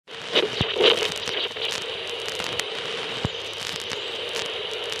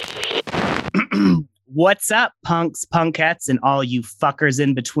What's up, punks, punkettes, and all you fuckers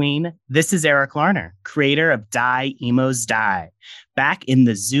in between? This is Eric Larner, creator of Die Emos Die, back in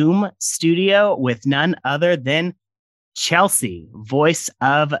the Zoom studio with none other than Chelsea, voice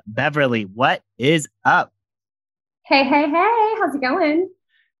of Beverly. What is up? Hey, hey, hey, how's it going?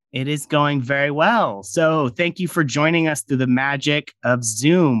 It is going very well. So thank you for joining us through the magic of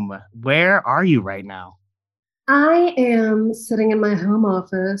Zoom. Where are you right now? I am sitting in my home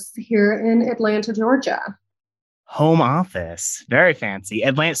office here in Atlanta, Georgia. Home office. Very fancy.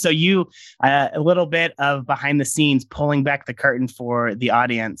 Atlanta. So you, a little bit of behind the scenes, pulling back the curtain for the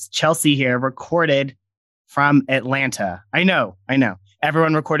audience. Chelsea here recorded from Atlanta. I know.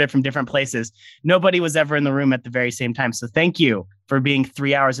 Everyone recorded from different places. Nobody was ever in the room at the very same time. So thank you for being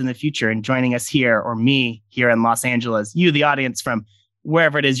 3 hours in the future and joining us here, or me here in Los Angeles, you, the audience, from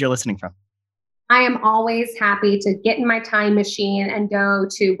wherever it is you're listening from. I am always happy to get in my time machine and go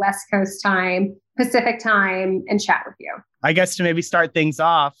to West Coast time, Pacific time, and chat with you. I guess to maybe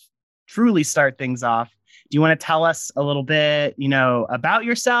truly start things off, do you want to tell us a little bit, about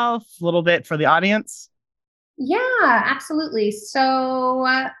yourself, a little bit for the audience? Yeah, absolutely. So,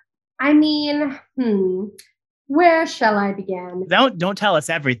 where shall I begin? Don't tell us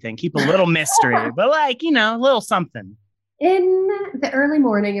everything. Keep a little mystery, but a little something. In the early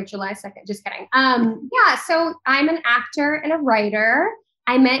morning of July 2nd, just kidding. So I'm an actor and a writer.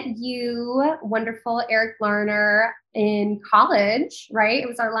 I met you, wonderful Eric Larner, in college, right? It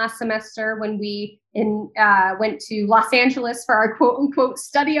was our last semester when we went to Los Angeles for our quote unquote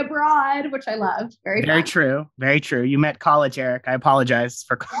study abroad, which I loved. Very fun. True. Very true. You met college Eric. I apologize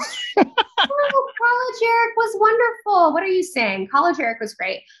for College Eric was wonderful. What are you saying? College Eric was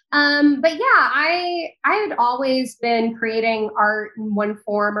great. But yeah, I had always been creating art in one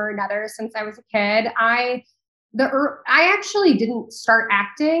form or another since I was a kid. I actually didn't start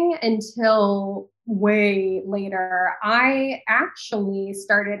acting until way later. I actually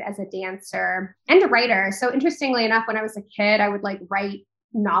started as a dancer and a writer. So interestingly enough, when I was a kid, I would write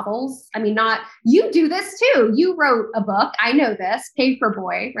novels. You do this too. You wrote a book. I know this,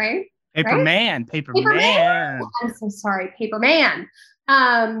 Paperboy, right? Paperman. I'm so sorry, Paperman.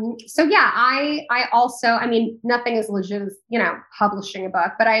 So yeah, I also, nothing as legit as, publishing a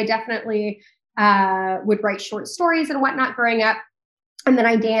book, but I definitely would write short stories and whatnot growing up. And then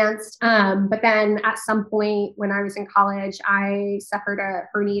I danced. But then at some point when I was in college, I suffered a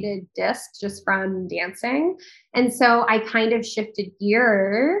herniated disc just from dancing. And so I kind of shifted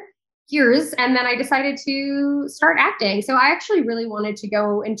gears, and then I decided to start acting. So I actually really wanted to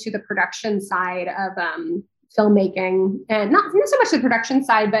go into the production side of filmmaking, and not so much the production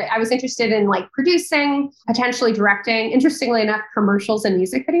side, but I was interested in producing, potentially directing, interestingly enough, commercials and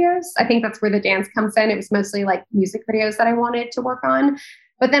music videos. I think that's where the dance comes in. It was mostly music videos that I wanted to work on.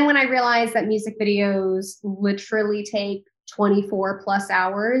 But then when I realized that music videos literally take 24 plus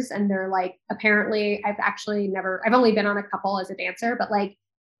hours, and they're apparently I've only been on a couple as a dancer, but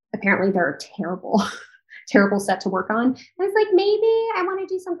apparently they're terrible, terrible set to work on. I was maybe I want to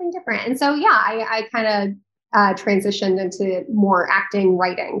do something different. And so, yeah, I kind of transitioned into more acting,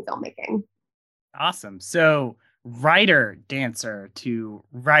 writing, filmmaking. Awesome. So writer, dancer to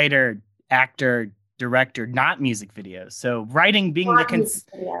writer, actor, director, not music videos. So writing being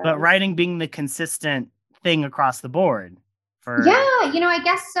writing being the consistent thing across the board. I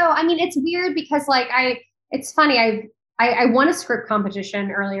guess so. It's weird because it's funny. I won a script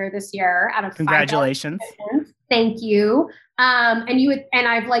competition earlier this year out of congratulations. Thank you. And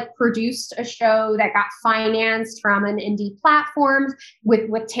I've produced a show that got financed from an indie platform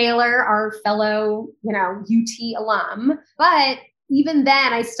with Taylor, our fellow, UT alum. But even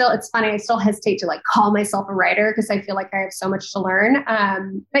then it's funny. I still hesitate to call myself a writer because I feel like I have so much to learn.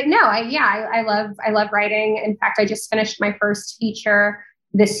 But no, I love writing. In fact, I just finished my first feature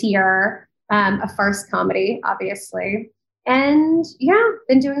this year. A farce comedy, obviously. And yeah,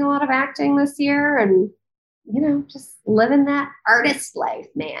 been doing a lot of acting this year and, just living that artist life,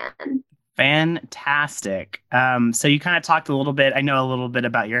 man. Fantastic. So you kind of talked a little bit, I know a little bit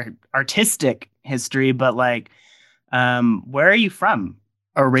about your artistic history, but where are you from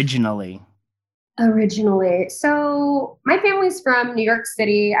originally? So my family's from New York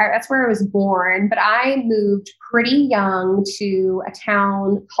City. That's where I was born, but I moved pretty young to a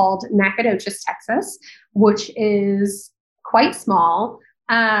town called Nacogdoches, Texas, which is quite small.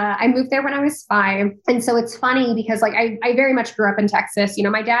 I moved there when I was 5. And so it's funny because I very much grew up in Texas.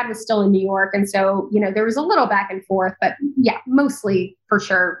 My dad was still in New York. And so, there was a little back and forth, but yeah, mostly for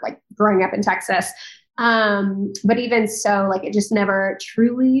sure, growing up in Texas. But even so, like it just never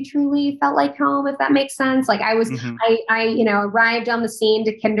truly felt like home, if that makes sense. Like I arrived on the scene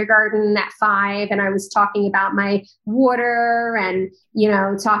to kindergarten at 5, and I was talking about my water and,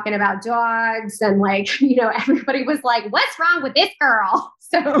 talking about dogs, and like, everybody was like, what's wrong with this girl?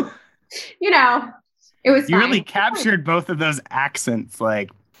 So, it was You fine. really captured both of those accents like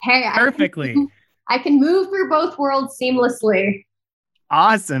perfectly. perfectly. I can move through both worlds seamlessly.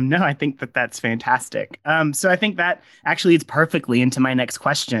 Awesome. No, I think that's fantastic. So I think that actually leads perfectly into my next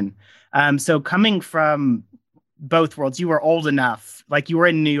question. So coming from both worlds, you were old enough, like you were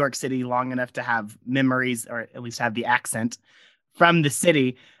in New York City long enough to have memories, or at least have the accent from the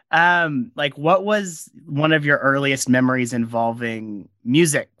city. Like what was one of your earliest memories involving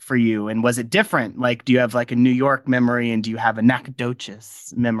music for you? And was it different? Like, do you have like a New York memory, and do you have a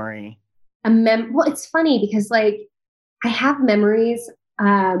Nacogdoches memory? Well, it's funny because like I have memories,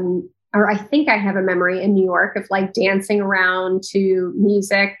 or I think I have a memory in New York of like dancing around to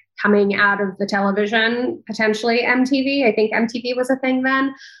music coming out of the television, potentially MTV. I think MTV was a thing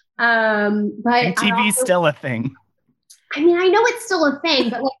then. But MTV is still a thing. I mean, I know it's still a thing,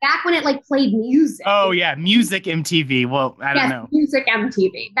 but like back when it like played music. Oh yeah, music MTV. Well, I don't know. Music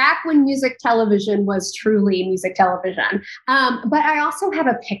MTV. Back when music television was truly music television. But I also have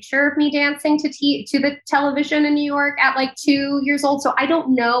a picture of me dancing to the television in New York at like 2 years old. So I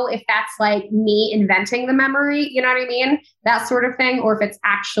don't know if that's like me inventing the memory, you know what I mean? That sort of thing, or if it's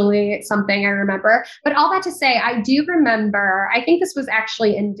actually something I remember. But all that to say, I do remember, I think this was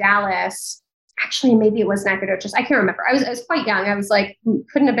actually in Dallas. Actually, maybe it was Nacogdoches. I can't remember. I was quite young. I was like,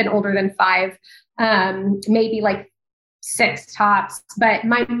 couldn't have been older than 5, maybe like 6 tops. But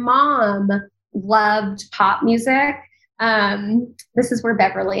my mom loved pop music. This is where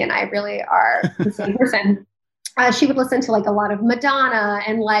Beverly and I really are the same person. She would listen to like a lot of Madonna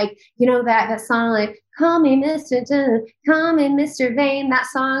and like, that song, like, call me Mr. Vain, that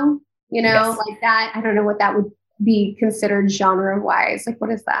song, Yes. like that. I don't know what that would be considered genre wise. Like, what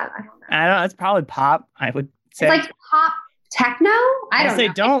is that? I don't know. I don't know. It's probably pop, I would say. It's like pop techno. I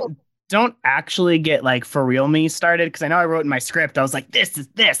don't know. Don't actually get like For Real Me started, because I know I wrote in my script, I was like, this is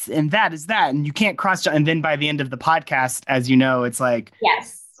this and that is that, and you can't cross. And then by the end of the podcast, as you know, it's like,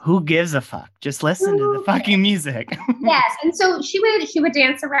 yes, who gives a fuck? Just listen to the fucking music. Yes, and so she would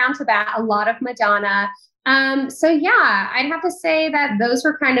dance around to that, a lot of Madonna. So yeah, I'd have to say that those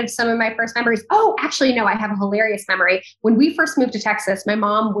were kind of some of my first memories. Oh, actually, no, I have a hilarious memory. When we first moved to Texas, my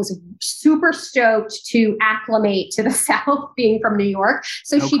mom was super stoked to acclimate to the South, being from New York.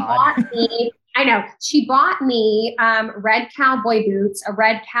 So she bought me, she bought me red cowboy boots, a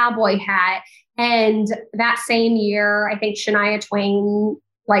red cowboy hat. And that same year, I think Shania Twain,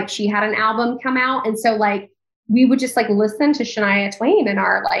 like she had an album come out. And so like, we would just like listen to Shania Twain in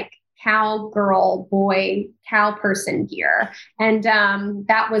our like cowgirl boy cow person gear, and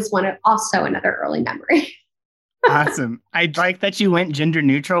that was also another early memory. Awesome. I like that you went gender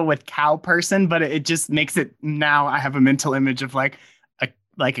neutral with cow person, but it just makes it, now I have a mental image of like a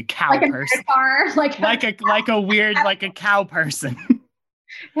cow like person, like a weird like a cow person.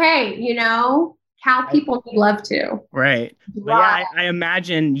 Hey, cow people need love too. Right. But yeah, I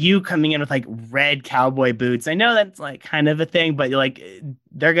imagine you coming in with like red cowboy boots. I know that's like kind of a thing, but like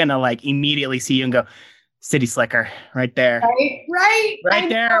they're gonna like immediately see you and go, City Slicker, right there. Right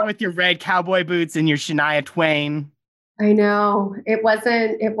there with your red cowboy boots and your Shania Twain. I know. It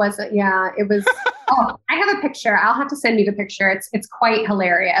wasn't, yeah, it was. Oh, I have a picture. I'll have to send you the picture. It's quite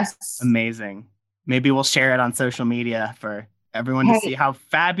hilarious. Amazing. Maybe we'll share it on social media for everyone to see how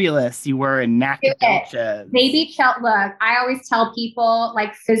fabulous you were in Nacogdoches. Maybe look, I always tell people,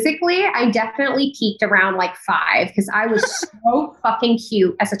 like, physically, I definitely peaked around like 5 because I was so fucking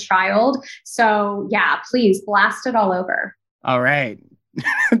cute as a child. So yeah, please blast it all over. All right.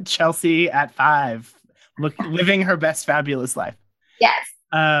 Chelsea at 5, living her best fabulous life. Yes.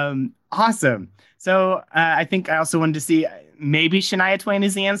 Awesome. So I think I also wanted to see, maybe Shania Twain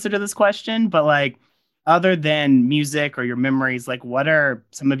is the answer to this question, but like, other than music or your memories, like what are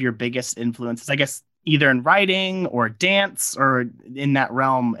some of your biggest influences, I guess, either in writing or dance or in that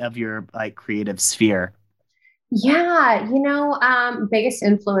realm of your like creative sphere? Yeah, biggest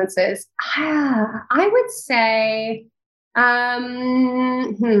influences. I would say,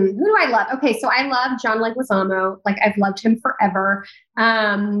 who do I love? Okay, so I love John Leguizamo. Like I've loved him forever.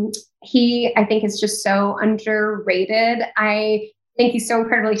 He, I think, is just so underrated. I think he's so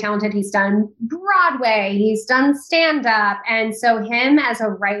incredibly talented. He's done Broadway, he's done stand-up. And so him as a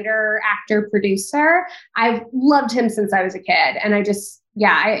writer, actor, producer, I've loved him since I was a kid. And I just,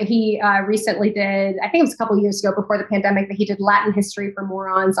 he recently did, I think it was a couple of years ago before the pandemic, that he did Latin History for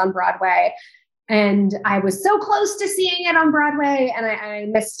Morons on Broadway. and I was so close to seeing it on Broadway, and I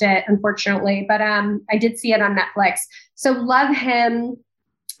missed it, unfortunately. But I did see it on Netflix. So love him.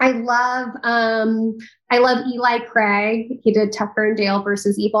 I love Eli Craig. He did Tucker and Dale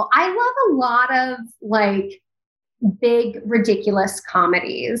versus Evil. I love a lot of like big, ridiculous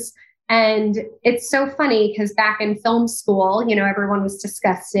comedies. And it's so funny because back in film school, you know, everyone was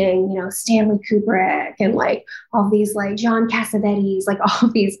discussing, you know, Stanley Kubrick and like all these like John Cassavetes, like all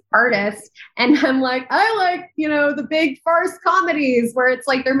these artists. And I'm like, I like, you know, the big farce comedies where it's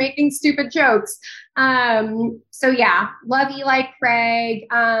like they're making stupid jokes. So yeah, love Eli Craig.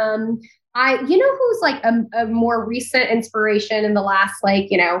 You know, who's like a more recent inspiration in the last like,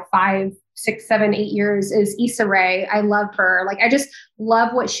 you know, 5, 6, 7, 8 years is Issa Rae. I love her. Like, I just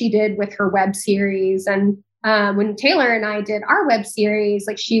love what she did with her web series. And when Taylor and I did our web series,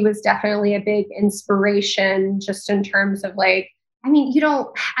 like she was definitely a big inspiration just in terms of like, I mean,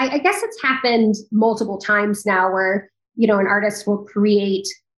 I guess it's happened multiple times now where, you know, an artist will create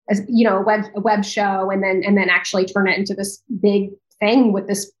you know, a web show and then actually turn it into this big thing with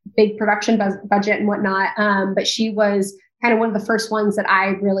this big production budget and whatnot. But she was kind of one of the first ones that I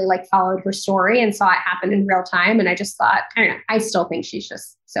really like followed her story and saw it happen in real time. And I just thought, I don't know, I still think she's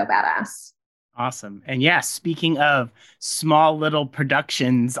just so badass. Awesome. And yeah, speaking of small little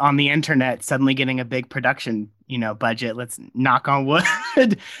productions on the internet, suddenly getting a big production, you know, budget, let's knock on wood.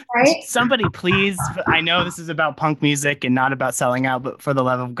 Right? Somebody please, I know this is about punk music and not about selling out, but for the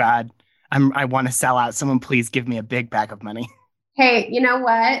love of God, I want to sell out. Someone please give me a big bag of money. Hey, you know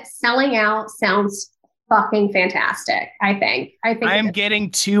what? Selling out sounds fucking fantastic. I think I'm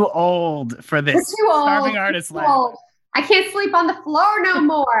getting too old for this. Too old. Starving artist life. I can't sleep on the floor no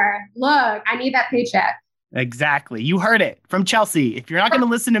more. Look, I need that paycheck. Exactly. You heard it from Chelsea. If you're not going to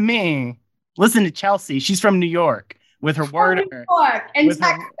listen to me, listen to Chelsea. She's from New York with her word. New York and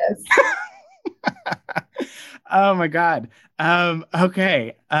Texas. Oh my God.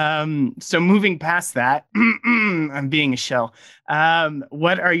 Okay. So moving past that, I'm being a shell.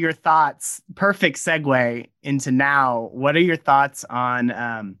 What are your thoughts? Perfect segue into now. What are your thoughts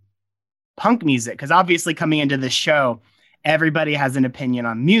on punk music? Because obviously coming into this show, everybody has an opinion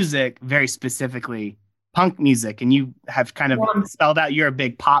on music, very specifically punk music, and you have kind of spelled out you're a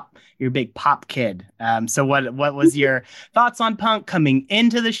big pop kid. So what was your thoughts on punk coming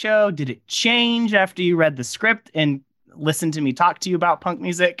into the show? Did it change after you read the script and listened to me talk to you about punk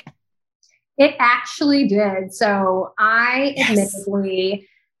music? It actually did. So I admittedly,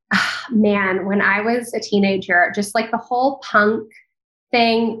 man, when I was a teenager, just like the whole punk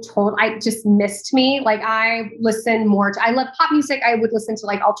thing I just missed me. Like I listened more to, I love pop music. I would listen to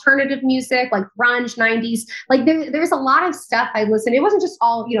like alternative music, like grunge 90s. Like there's a lot of stuff I listened. It wasn't just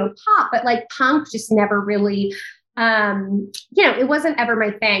all, you know, pop, but like punk just never really, you know, it wasn't ever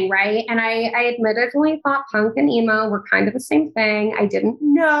my thing. Right. And I admittedly thought punk and emo were kind of the same thing. I didn't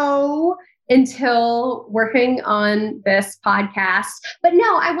know until working on this podcast. But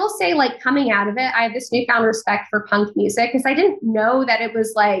no, I will say, like, coming out of it, I have this newfound respect for punk music because I didn't know that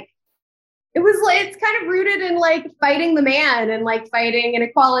it's kind of rooted in like fighting the man and like fighting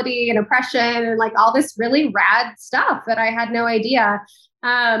inequality and oppression and like all this really rad stuff that I had no idea.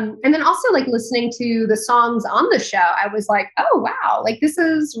 And then also like listening to the songs on the show, I was like, oh, wow, like this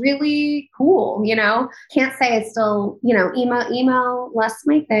is really cool. You know, can't say it's still, you know, emo, less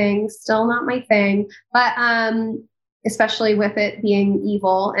my thing, still not my thing, but, especially with it being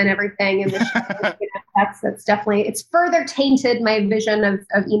evil and everything. And that's definitely, it's further tainted my vision of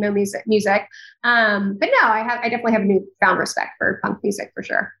emo music. But no, I definitely have a newfound respect for punk music for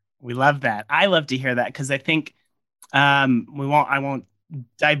sure. We love that. I love to hear that because I think, I won't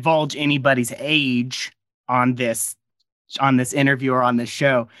divulge anybody's age on this interview or on this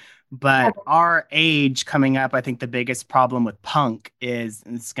show, but our age coming up, I think the biggest problem with punk is,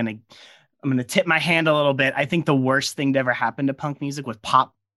 and I'm going to tip my hand a little bit. I think the worst thing to ever happen to punk music was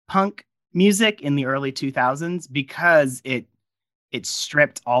pop punk music in the early 2000s because it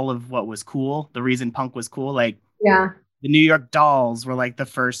stripped all of what was cool. The reason punk was cool, like the New York Dolls were like the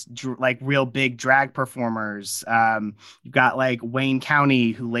first like real big drag performers. You've got like Wayne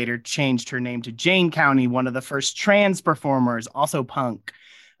County, who later changed her name to Jane County, one of the first trans performers, also punk.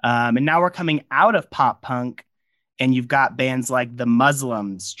 And now we're coming out of pop punk, and you've got bands like the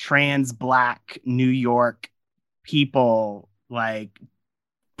Muslims, trans Black New York people, like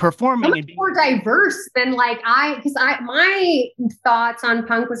performing and being more diverse than like my thoughts on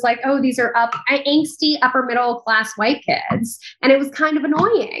punk was like, oh, these are angsty upper middle class white kids, and it was kind of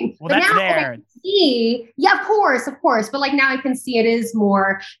annoying. Well, but that's now there. I can see, yeah, of course, but like now I can see it is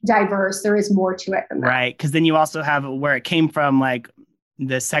more diverse. There is more to it than that, right? Because then you also have where it came from, like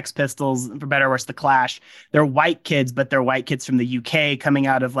the Sex Pistols, for better or worse, the Clash. They're white kids, but they're white kids from the UK coming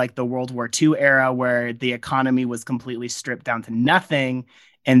out of like the World War II era where the economy was completely stripped down to nothing.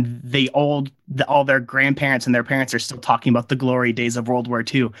 And all their grandparents and their parents are still talking about the glory days of World War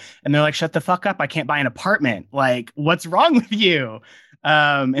II. And they're like, shut the fuck up. I can't buy an apartment. Like, what's wrong with you?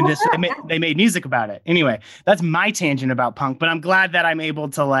 And they made music about it. Anyway, that's my tangent about punk, but I'm glad that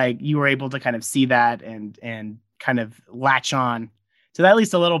you were able to kind of see that and kind of latch on to that at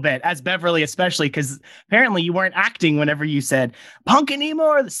least a little bit, as Beverly, especially because apparently you weren't acting whenever you said punk and emo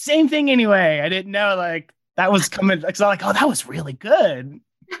are the same thing anyway. I didn't know like that was coming. So I'm like, oh, that was really good.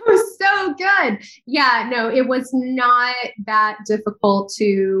 It was so good. Yeah, no, it was not that difficult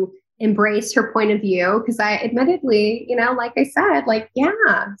to embrace her point of view because I admittedly, like I said, like, yeah,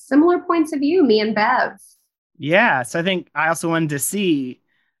 similar points of view, me and Bev. Yeah. So I think I also wanted to see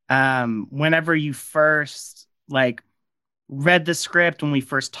whenever you first like read the script, when we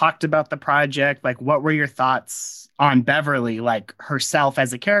first talked about the project, like what were your thoughts on Beverly, like herself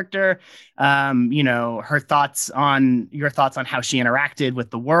as a character, your thoughts on how she interacted with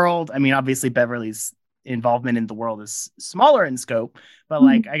the world. I mean, obviously Beverly's involvement in the world is smaller in scope, but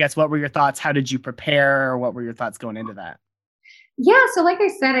like, I guess, what were your thoughts? How did you prepare? Or what were your thoughts going into that? Yeah, so like I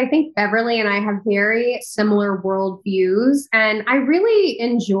said, I think Beverly and I have very similar worldviews, and I really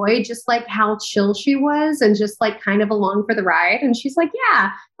enjoyed just like how chill she was and just like kind of along for the ride. And she's like,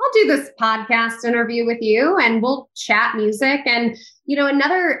 yeah, I'll do this podcast interview with you and we'll chat music. And,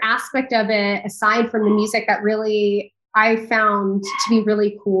 another aspect of it, aside from the music that really I found to be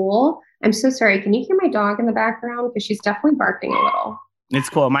really cool. I'm so sorry. Can you hear my dog in the background? Because she's definitely barking a little. It's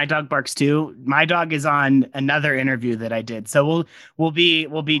cool. My dog barks too. My dog is on another interview that I did. So we'll be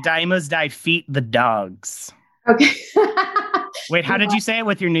Daimos Die Feet the Dogs. Okay. Wait, how did you say it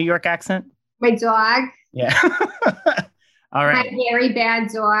with your New York accent? My dog. Yeah. All right. My very bad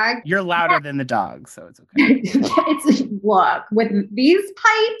dog. You're louder than the dog, so it's okay. Look, with these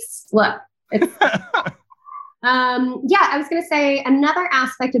pipes, look. It's I was gonna say another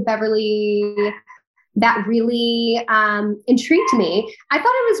aspect of Beverly that really intrigued me. I thought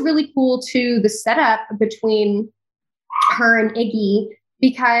it was really cool too, the setup between her and Iggy,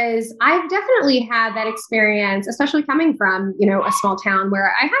 because I've definitely had that experience, especially coming from, a small town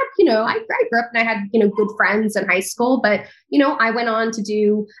where I had, I grew up and I had, good friends in high school, but, I went on to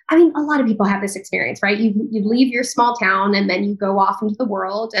do, a lot of people have this experience, right? You leave your small town and then you go off into the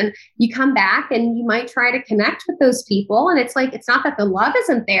world and you come back and you might try to connect with those people. And it's like, it's not that the love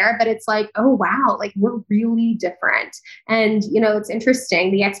isn't there, but it's like, oh, wow, like we're really different. And, it's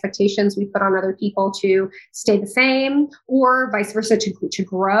interesting, the expectations we put on other people to stay the same or vice versa, to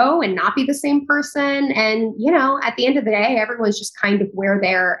grow and not be the same person. And, at the end of the day, everyone's just kind of where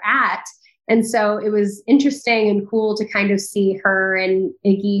they're at. And so it was interesting and cool to kind of see her and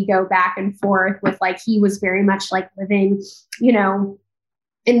Iggy go back and forth with like, he was very much like living,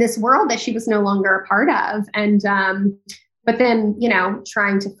 in this world that she was no longer a part of. And, but then,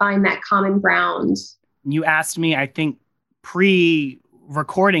 trying to find that common ground. You asked me, I think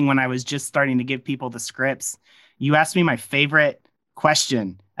pre-recording when I was just starting to give people the scripts, you asked me my favorite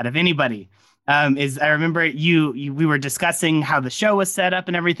question out of anybody. I remember we were discussing how the show was set up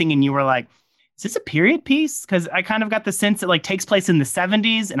and everything. And you were like, is this a period piece? Because I kind of got the sense it like takes place in the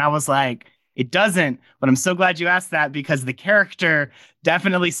 70s. And I was like, it doesn't. But I'm so glad you asked that because the character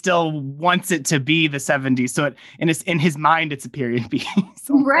definitely still wants it to be the 70s. So in his mind, it's a period piece.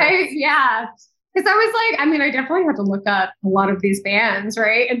 Right. Yeah. Because I was like, I definitely had to look up a lot of these bands,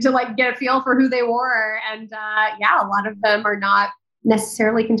 right? And to like get a feel for who they were. And a lot of them are not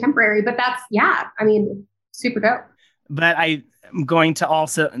necessarily contemporary, but that's, super dope. But I'm going to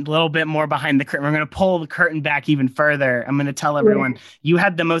also a little bit more behind the curtain. We're going to pull the curtain back even further. I'm going to tell everyone you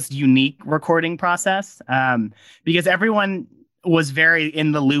had the most unique recording process because everyone was very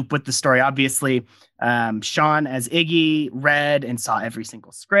in the loop with the story. Obviously, Sean as Iggy read and saw every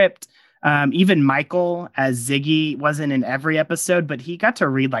single script. Even Michael as Ziggy wasn't in every episode, but he got to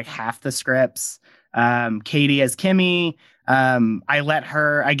read like half the scripts. Katie as Kimmy.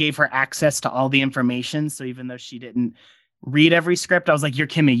 I gave her access to all the information. So even though she didn't read every script, I was like, you're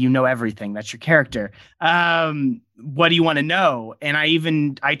Kimmy, you know everything. That's your character. What do you want to know? And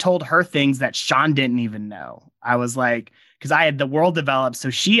I told her things that Sean didn't even know. I was like, because I had the world developed. So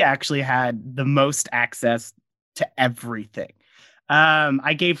she actually had the most access to everything.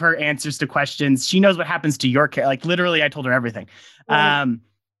 I gave her answers to questions. She knows what happens to your character. Like literally, I told her everything.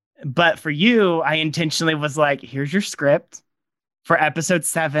 But for you, I intentionally was like, here's your script for episode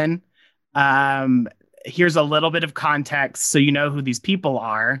 7. Here's a little bit of context so you know who these people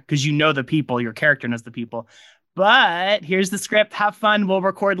are, because you know the people, your character knows the people. but here's the script. Have fun. We'll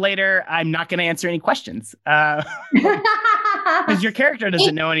record later. I'm not going to answer any questions because your character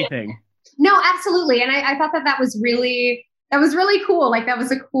doesn't know anything. No, absolutely. And I thought that was really cool. Like that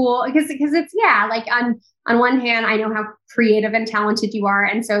was a cool, because it's, yeah, like on one hand, I know how creative and talented you are.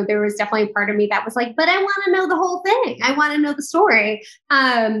 And so there was definitely a part of me that was like, but I want to know the whole thing. I want to know the story.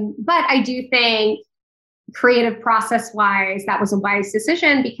 But I do think creative process wise, that was a wise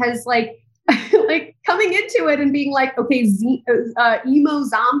decision, because like, like coming into it and being like, okay, emo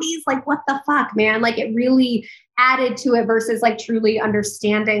zombies, like what the fuck, man? Like it really added to it versus like truly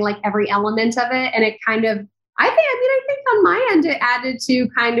understanding like every element of it. And it kind of, I think on my end, it added to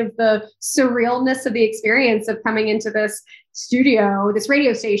kind of the surrealness of the experience of coming into this studio, this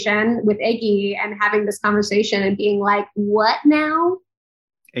radio station with Iggy and having this conversation and being like, what now?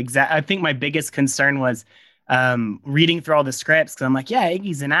 Exactly. I think my biggest concern was reading through all the scripts, because I'm like, yeah,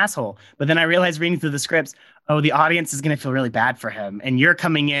 Iggy's an asshole. But then I realized reading through the scripts, oh, the audience is going to feel really bad for him. And you're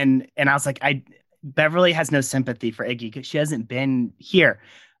coming in, and I was like, Beverly has no sympathy for Iggy because she hasn't been here.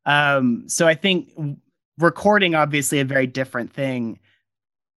 So I think recording, obviously a very different thing.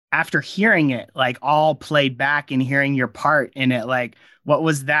 After hearing it, like all played back and hearing your part in it, like, what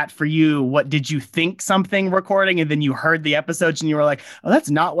was that for you? What did you think something recording? And then you heard the episodes and you were like, oh, that's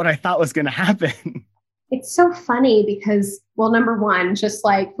not what I thought was going to happen. It's so funny because, well, number one, just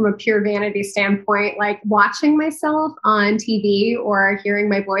like from a pure vanity standpoint, like watching myself on TV or hearing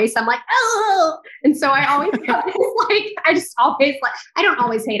my voice, I'm like, oh, and so I always have this, like, I just always like, I don't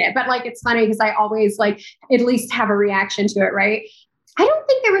always hate it, but like, it's funny because I always like at least have a reaction to it. Right. I don't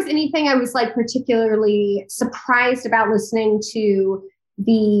think there was anything I was like particularly surprised about listening to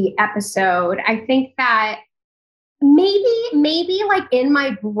the episode. I think that maybe like in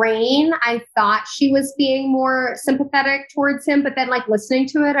my brain, I thought she was being more sympathetic towards him, but then like listening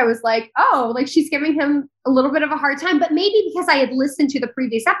to it, I was like, oh, like she's giving him a little bit of a hard time, but maybe because I had listened to the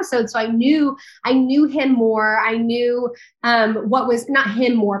previous episode. So I knew him more. I knew what was not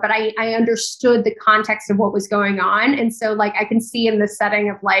him more, but I understood the context of what was going on. And so like, I can see in the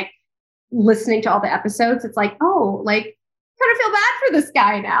setting of like listening to all the episodes, it's like, oh, like, kind of feel bad for this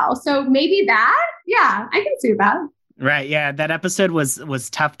guy now. So maybe that, yeah, I can see that. Right. Yeah. That episode was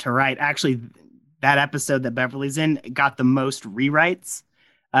tough to write. Actually, that episode that Beverly's in got the most rewrites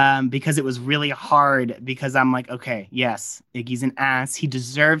because it was really hard, because I'm like, okay, yes, Iggy's an ass. He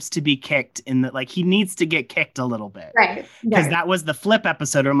deserves to be kicked he needs to get kicked a little bit. Right. Because that was the flip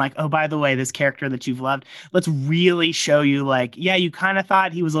episode where I'm like, oh, by the way, this character that you've loved, let's really show you like, yeah, you kind of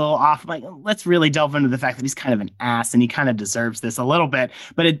thought he was a little off. I'm like, let's really delve into the fact that he's kind of an ass and he kind of deserves this a little bit.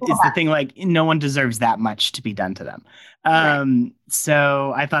 But it's the thing, like, no one deserves that much to be done to them. Right.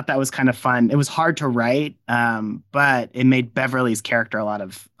 So I thought that was kind of fun. It was hard to write, but it made Beverly's character a lot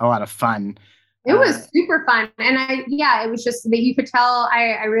of fun. It was super fun. And it was just that you could tell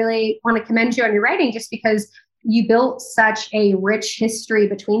I really want to commend you on your writing, just because you built such a rich history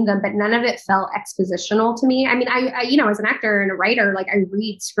between them, but none of it felt expositional to me. I mean, I as an actor and a writer, like I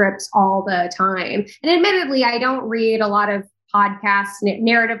read scripts all the time. And admittedly, I don't read a lot of podcasts,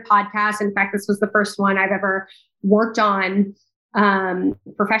 narrative podcasts. In fact, this was the first one I've ever worked on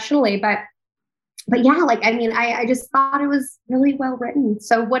professionally, but yeah, like, I mean, I just thought it was really well written.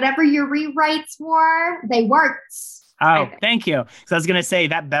 So whatever your rewrites were, they worked. Oh, thank you. So I was going to say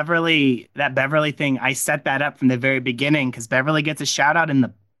that Beverly thing, I set that up from the very beginning because Beverly gets a shout out in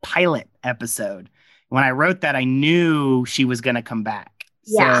the pilot episode. When I wrote that, I knew she was going to come back.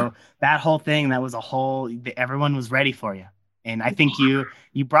 Yeah. So that whole thing, everyone was ready for you. And I think you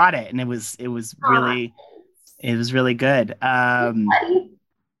brought it, and it was really good. And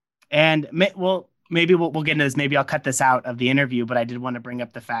maybe we'll get into this. Maybe I'll cut this out of the interview, but I did want to bring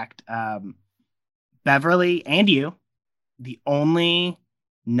up the fact, Beverly and you, the only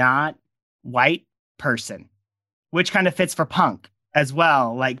not white person, which kind of fits for punk as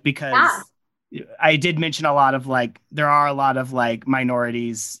well. Like, because I did mention there are a lot of like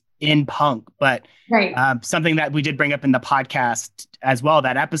minorities in punk, but right. Something that we did bring up in the podcast as well,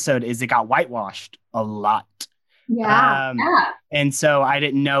 that episode, is it got whitewashed a lot. Yeah. And so I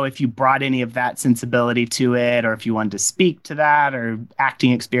didn't know if you brought any of that sensibility to it, or if you wanted to speak to that, or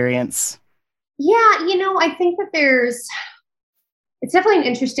acting experience. Yeah. I think that it's definitely an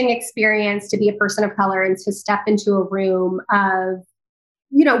interesting experience to be a person of color and to step into a room of,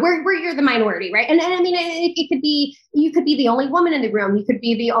 where you're the minority, right? And I mean, it could be, you could be the only woman in the room. You could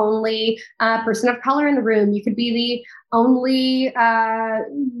be the only person of color in the room. You could be the only,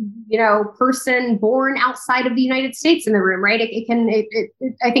 person born outside of the United States in the room, right?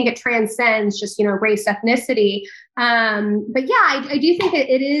 I think it transcends just, race, ethnicity. But yeah, I do think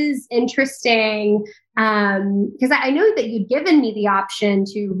that it is interesting because I know that you'd given me the option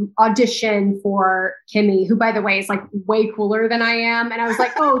to audition for Kimmy, who, by the way, is like way cooler than I am. And I was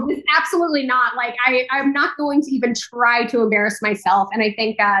like, oh, this absolutely not. Like, I'm not going to even try to embarrass myself. And I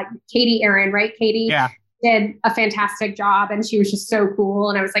think Katie Aaron, right? Katie Yeah. did a fantastic job, and she was just so cool.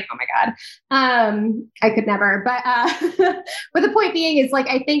 And I was like, oh my God, I could never. But but the point being is, like,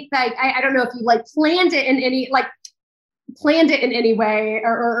 I think that I don't know if you like planned it in any way,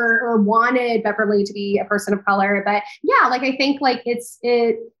 or wanted Beverly to be a person of color. But yeah, like, I think like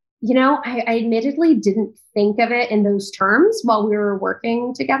I admittedly didn't think of it in those terms while we were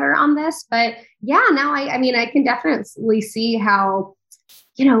working together on this. But yeah, now I mean, I can definitely see how,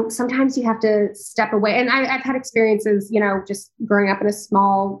 sometimes you have to step away. And I've had experiences, just growing up in a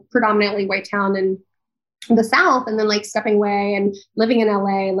small, predominantly white town in the South, and then like stepping away and living in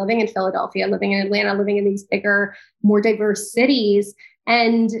LA, living in Philadelphia, living in Atlanta, living in these bigger, more diverse cities.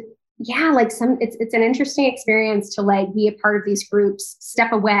 And yeah, like it's an interesting experience to like be a part of these groups,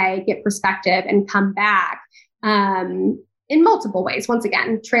 step away, get perspective, and come back in multiple ways. Once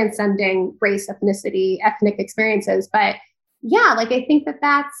again, transcending race, ethnicity, ethnic experiences. But yeah, like I think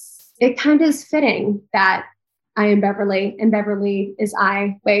it kind of is fitting that I am Beverly and Beverly is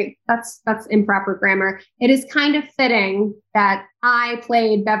I. Wait, that's improper grammar. It is kind of fitting that I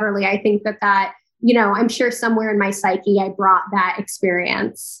played Beverly. I think that I'm sure somewhere in my psyche, I brought that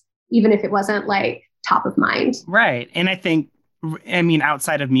experience, even if it wasn't like top of mind. Right. And I mean,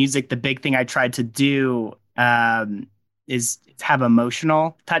 outside of music, the big thing I tried to do is have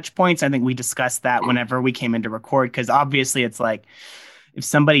emotional touch points. I think we discussed that whenever we came in to record, because obviously it's like, if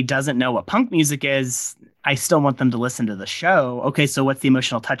somebody doesn't know what punk music is, I still want them to listen to the show. Okay, so what's the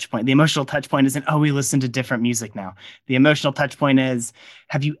emotional touch point? The emotional touch point isn't, oh, we listen to different music now. The emotional touch point is,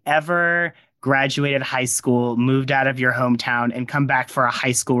 have you ever graduated high school, moved out of your hometown, and come back for a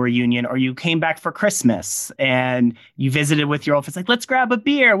high school reunion, or you came back for Christmas and you visited with your old friends, like, let's grab a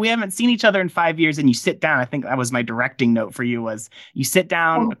beer. We haven't seen each other in 5 years, and you sit down. I think that was my directing note for you, was you sit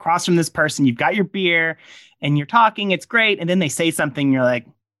down across from this person, you've got your beer, and you're talking, it's great. And then they say something, you're like,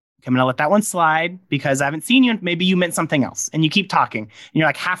 I'm going to let that one slide because I haven't seen you. And maybe you meant something else. And you keep talking. And you're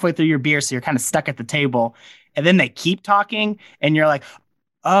like halfway through your beer, so you're kind of stuck at the table. And then they keep talking, and you're like,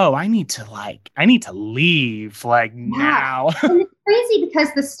 oh, I need to leave like now. And it's crazy because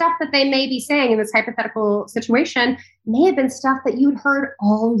the stuff that they may be saying in this hypothetical situation may have been stuff that you'd heard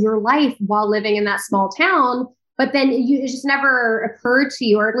all your life while living in that small town. But then it just never occurred to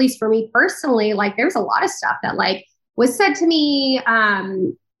you, or at least for me personally, like there's a lot of stuff that like was said to me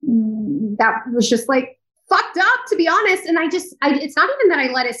that was just like fucked up, to be honest. And it's not even that I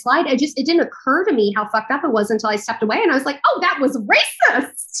let it slide. It didn't occur to me how fucked up it was until I stepped away, and I was like, oh, that was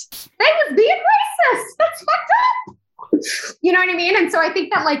racist. They was being racist. That's fucked up. You know what I mean? And so I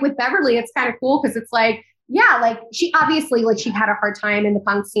think that like with Beverly, it's kind of cool because it's like, yeah, like she obviously like she had a hard time in the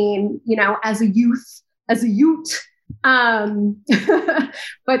punk scene, as a youth.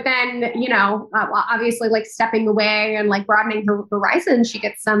 But then, obviously like stepping away and like broadening her horizon, she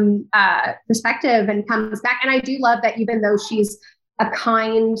gets some perspective and comes back. And I do love that even though she's a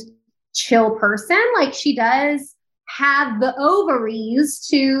kind, chill person, like she does have the ovaries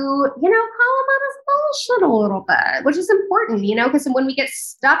to, call him on his bullshit a little bit, which is important, because when we get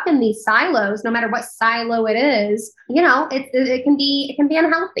stuck in these silos, no matter what silo it is, it can be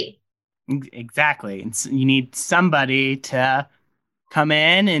unhealthy. Exactly. And so you need somebody to come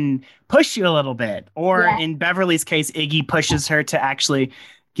in and push you a little bit. Or in Beverly's case, Iggy pushes her to actually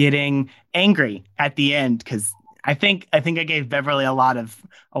getting angry at the end, because I think I gave Beverly a lot of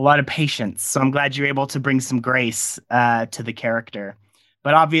patience. So I'm glad you're able to bring some grace to the character.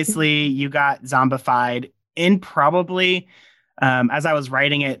 But obviously you got zombified in probably, as I was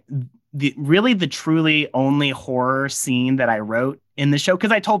writing it, the truly only horror scene that I wrote in the show.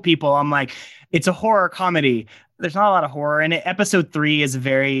 Because I told people, I'm like, it's a horror comedy. There's not a lot of horror in it. Episode 3 is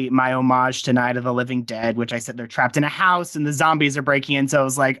very my homage to Night of the Living Dead, which I said they're trapped in a house and the zombies are breaking in. So it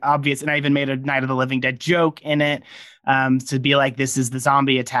was like obvious. And I even made a Night of the Living Dead joke in it to be like, this is the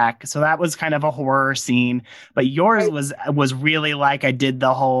zombie attack. So that was kind of a horror scene. But yours was really like I did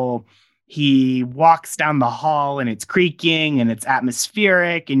the whole, he walks down the hall and it's creaking and it's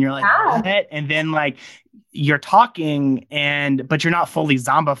atmospheric and you're like, what? And then like you're talking but you're not fully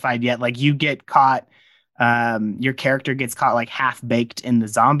zombified yet. Like you get caught, your character gets caught like half baked in the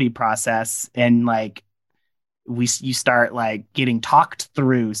zombie process, and like you start like getting talked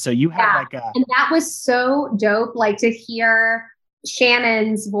through. So you have and that was so dope, like to hear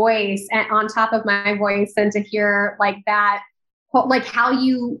Shannon's voice and on top of my voice, and to hear like that, like how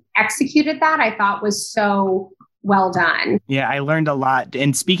you executed that, I thought was so well done. Yeah, I learned a lot.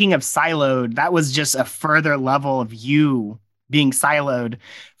 And speaking of siloed, that was just a further level of you being siloed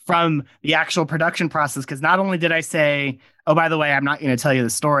from the actual production process. Because not only did I say, oh, by the way, I'm not going to tell you the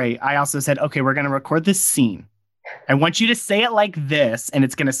story, I also said, okay, we're going to record this scene. I want you to say it like this, and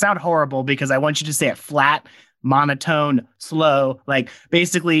it's going to sound horrible because I want you to say it flat, monotone, slow, like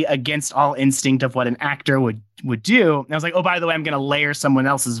basically against all instinct of what an actor would do. And I was like, oh, by the way, I'm going to layer someone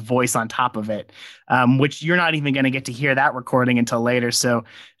else's voice on top of it, which you're not even going to get to hear that recording until later. So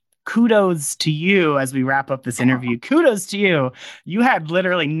kudos to you as we wrap up this interview. Kudos to you. You had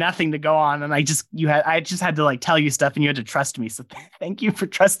literally nothing to go on, and I just had to like tell you stuff, and you had to trust me. So thank you for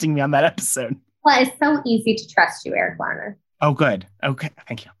trusting me on that episode. Well, it's so easy to trust you, Eric Larner. Oh, good. Okay,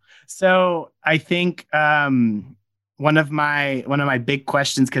 thank you. So I think one of my big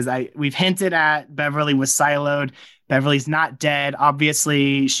questions, because we've hinted at Beverly was siloed. Beverly's not dead.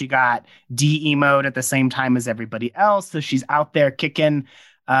 Obviously, she got de-emoed at the same time as everybody else, so she's out there kicking.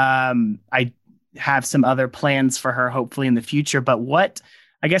 I have some other plans for her, hopefully in the future. But what,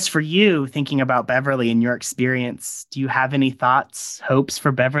 I guess, for you, thinking about Beverly and your experience, do you have any thoughts, hopes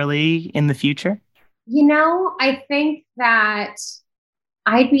for Beverly in the future? I think that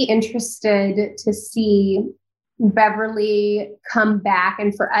I'd be interested to see Beverly come back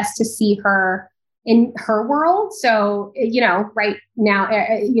and for us to see her in her world. So, right now,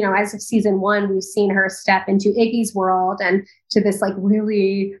 as of season 1, we've seen her step into Iggy's world and to this like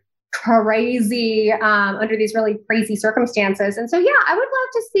really crazy, under these really crazy circumstances. And so, yeah, I would love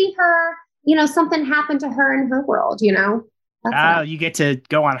to see her, something happen to her in her world, You get to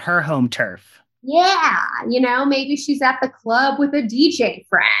go on her home turf. Yeah, maybe she's at the club with a DJ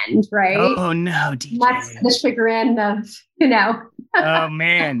friend, right? Oh no, DJ. That's the chagrin of, Oh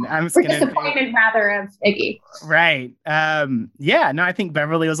man, I'm or disappointment rather of Iggy. Right. Yeah. No, I think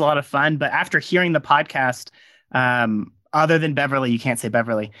Beverly was a lot of fun. But after hearing the podcast, other than Beverly, you can't say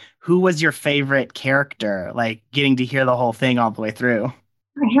Beverly. Who was your favorite character? Like getting to hear the whole thing all the way through.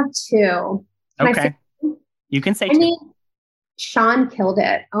 I have 2. Okay, you can say 2. Sean killed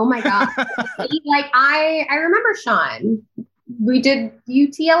it. Oh my God. I remember Sean. We did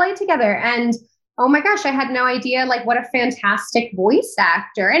UTLA together and oh my gosh, I had no idea what a fantastic voice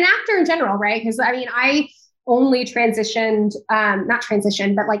actor and actor in general, right? Because I only transitioned, not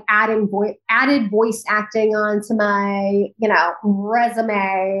transitioned, but added voice acting onto my,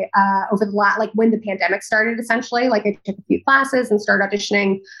 resume over the last, when the pandemic started, essentially. I took a few classes and started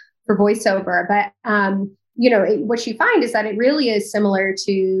auditioning for voiceover. But what you find is that it really is similar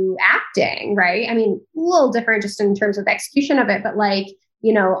to acting, right? A little different just in terms of the execution of it, but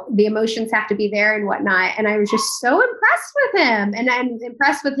the emotions have to be there and whatnot. And I was just so impressed with him. And I'm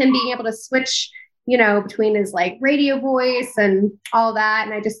impressed with him being able to switch, between his radio voice and all that.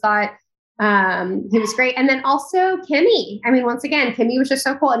 And I just thought he was great. And then also Kimmy. Once again, Kimmy was just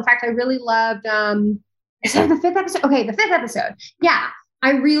so cool. In fact, I really loved, is that the 5th episode? Okay, the 5th episode. Yeah.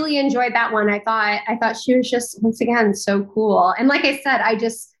 I really enjoyed that one. I thought she was just, once again, so cool. And like I said,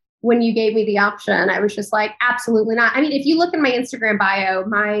 when you gave me the option, I was just like, absolutely not. If you look in my Instagram bio,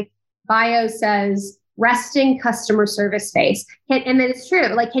 my bio says resting customer service face. And then it's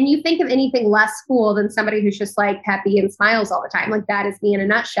true. Can you think of anything less cool than somebody who's just peppy and smiles all the time? That is me in a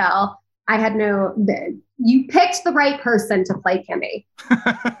nutshell. You picked the right person to play Kimmy.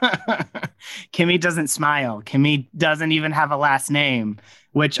 Kimmy doesn't smile. Kimmy doesn't even have a last name,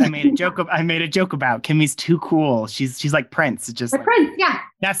 which I made a joke about. Kimmy's too cool. She's like Prince. It's just Prince, yeah.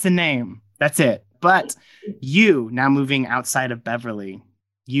 That's the name. That's it. But you, now moving outside of Beverly,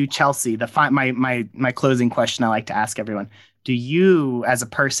 you, Chelsea, my closing question I like to ask everyone. Do you as a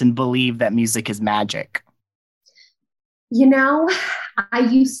person believe that music is magic? I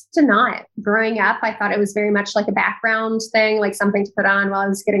used to not. Growing up, I thought it was very much like a background thing, something to put on while I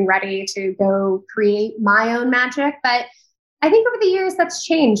was getting ready to go create my own magic. But I think over the years that's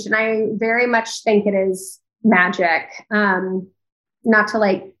changed. And I very much think it is magic. Not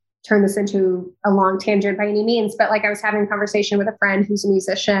to turn this into a long tangent by any means, but I was having a conversation with a friend who's a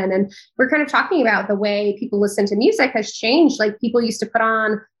musician, and we're kind of talking about the way people listen to music has changed. People used to put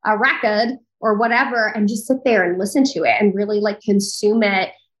on a record or whatever and just sit there and listen to it and really consume it,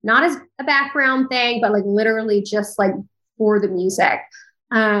 not as a background thing, but literally just for the music.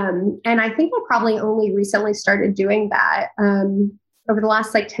 And I think I probably only recently started doing that over the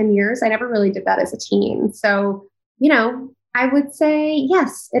last 10 years. I never really did that as a teen. So, I would say,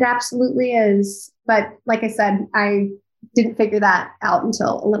 yes, it absolutely is. But like I said, I didn't figure that out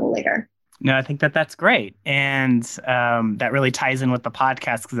until a little later. No, I think that that's great. And that really ties in with the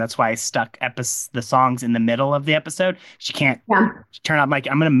podcast because that's why I stuck the songs in the middle of the episode. She can't turn on I'm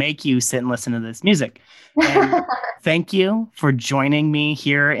going to make you sit and listen to this music. And thank you for joining me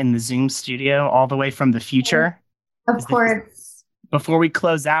here in the Zoom studio all the way from the future. Of course. Before we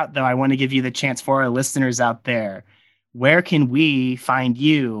close out, though, I want to give you the chance for our listeners out there. Where can we find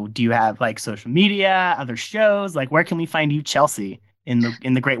you? Do you have like social media, other shows? Like where can we find you, Chelsea, in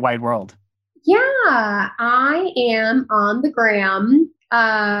the great wide world? Yeah, I am on the gram.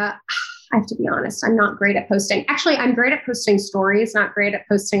 I have to be honest, I'm not great at posting. Actually, I'm great at posting stories, not great at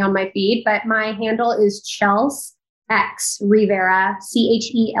posting on my feed, but my handle is Chels X Rivera,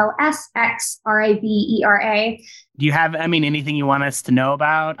 CHELSXRIVERA. Do you have, anything you want us to know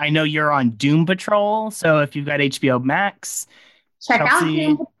about? I know you're on Doom Patrol, so if you've got HBO Max, check out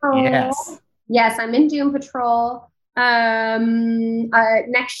Doom Patrol. Yes, I'm in Doom Patrol.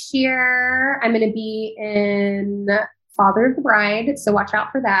 Next year, I'm going to be in Father of the Bride, so watch out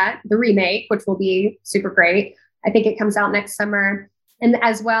for that. The remake, which will be super great. I think it comes out next summer. And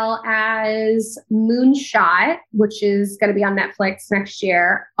as well as Moonshot, which is going to be on Netflix next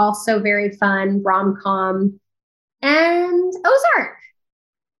year. Also very fun, rom-com. And Ozark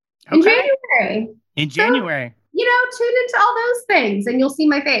in January. In January. So, tune into all those things and you'll see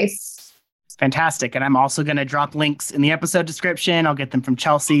my face. Fantastic. And I'm also going to drop links in the episode description. I'll get them from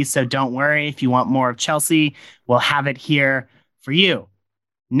Chelsea. So don't worry. If you want more of Chelsea, we'll have it here for you.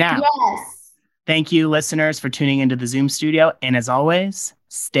 Now, yes. Thank you, listeners, for tuning into the Zoom studio. And as always,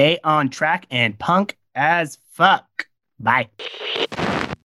 stay on track and punk as fuck. Bye.